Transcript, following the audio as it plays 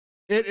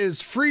It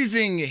is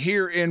freezing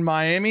here in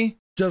Miami.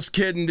 Just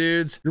kidding,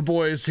 dudes. Your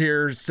boy is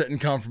here sitting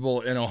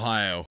comfortable in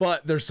Ohio.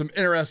 But there's some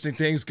interesting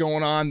things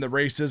going on. The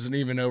race isn't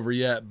even over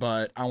yet,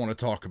 but I want to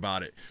talk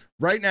about it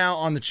right now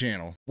on the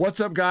channel.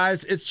 What's up,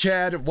 guys? It's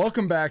Chad.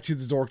 Welcome back to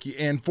the Dorky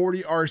and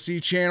 40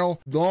 RC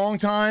channel. Long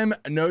time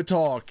no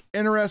talk.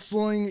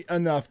 Interestingly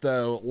enough,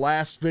 though,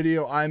 last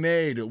video I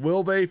made,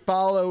 will they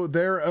follow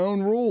their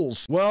own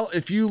rules? Well,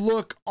 if you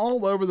look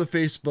all over the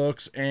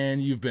Facebooks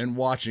and you've been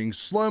watching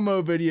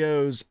slow-mo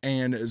videos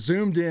and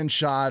zoomed in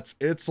shots,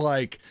 it's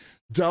like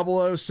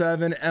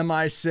 007,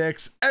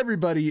 MI6,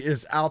 everybody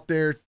is out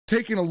there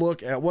taking a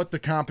look at what the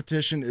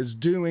competition is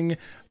doing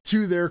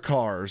to their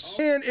cars.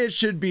 And it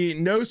should be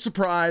no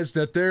surprise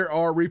that there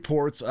are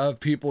reports of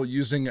people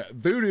using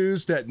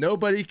voodoos that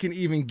nobody can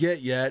even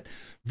get yet,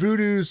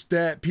 voodoos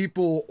that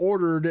people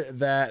ordered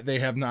that they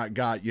have not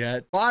got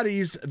yet,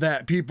 bodies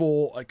that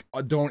people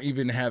don't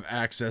even have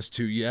access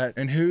to yet,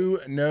 and who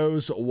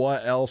knows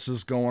what else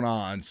is going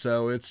on.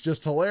 So it's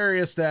just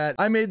hilarious that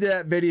I made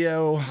that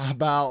video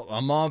about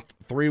a month,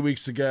 3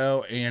 weeks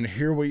ago, and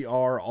here we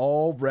are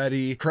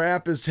already.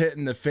 Crap is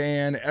hitting the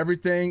fan.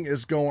 Everything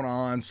is going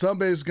on.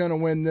 Somebody's going to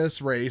win this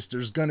race.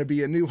 There's going to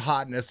be a new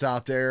hotness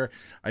out there.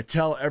 I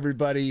tell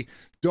everybody,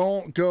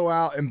 don't go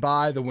out and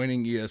buy the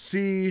winning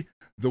ESC,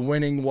 the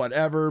winning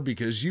whatever,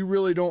 because you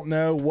really don't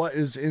know what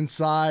is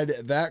inside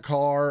that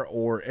car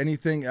or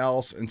anything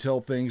else until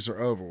things are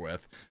over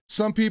with.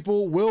 Some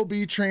people will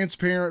be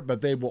transparent,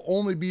 but they will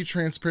only be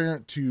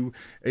transparent to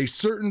a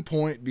certain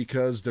point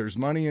because there's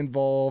money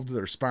involved,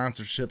 there's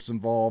sponsorships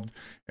involved,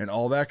 and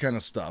all that kind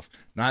of stuff.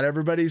 Not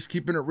everybody's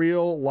keeping it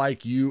real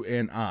like you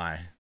and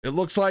I. It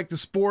looks like the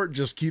sport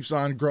just keeps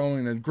on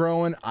growing and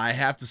growing. I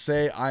have to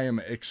say, I am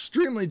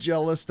extremely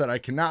jealous that I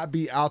cannot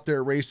be out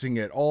there racing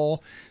at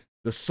all.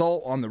 The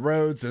salt on the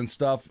roads and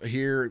stuff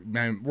here,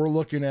 man, we're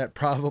looking at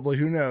probably,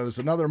 who knows,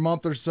 another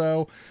month or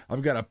so.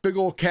 I've got a big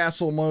old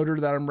Castle motor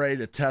that I'm ready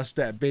to test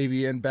that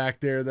baby in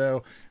back there,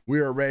 though. We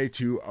are ready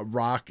to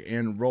rock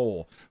and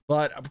roll.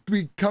 But I'll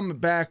be coming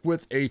back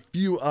with a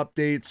few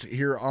updates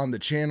here on the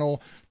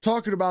channel,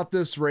 talking about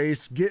this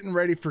race, getting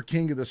ready for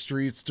King of the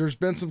Streets. There's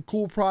been some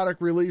cool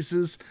product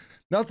releases.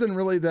 Nothing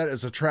really that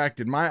has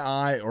attracted my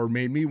eye or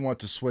made me want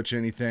to switch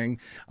anything.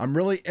 I'm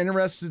really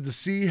interested to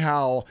see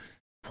how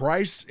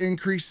price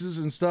increases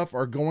and stuff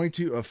are going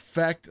to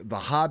affect the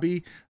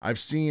hobby.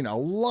 I've seen a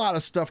lot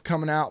of stuff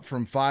coming out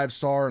from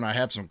 5-star, and I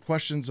have some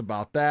questions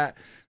about that.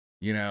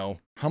 You know,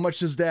 how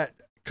much is that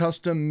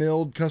custom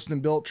milled,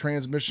 custom built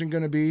transmission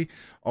going to be?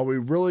 Are we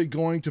really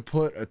going to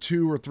put a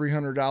 $200 or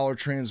 $300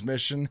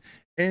 transmission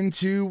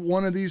into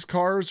one of these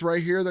cars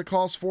right here that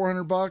costs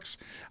 400 bucks?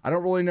 I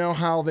don't really know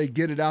how they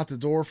get it out the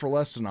door for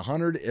less than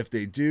 100. If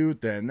they do,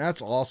 then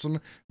that's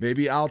awesome.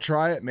 Maybe I'll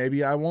try it,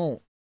 maybe I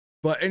won't.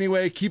 But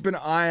anyway, keep an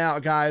eye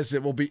out, guys.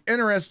 It will be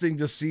interesting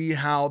to see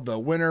how the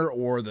winner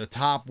or the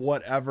top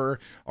whatever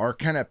are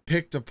kind of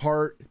picked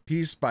apart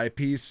piece by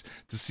piece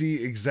to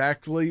see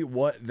exactly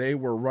what they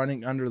were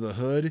running under the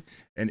hood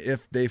and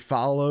if they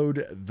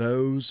followed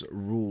those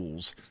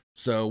rules.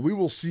 So we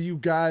will see you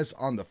guys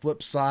on the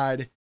flip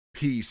side.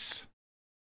 Peace.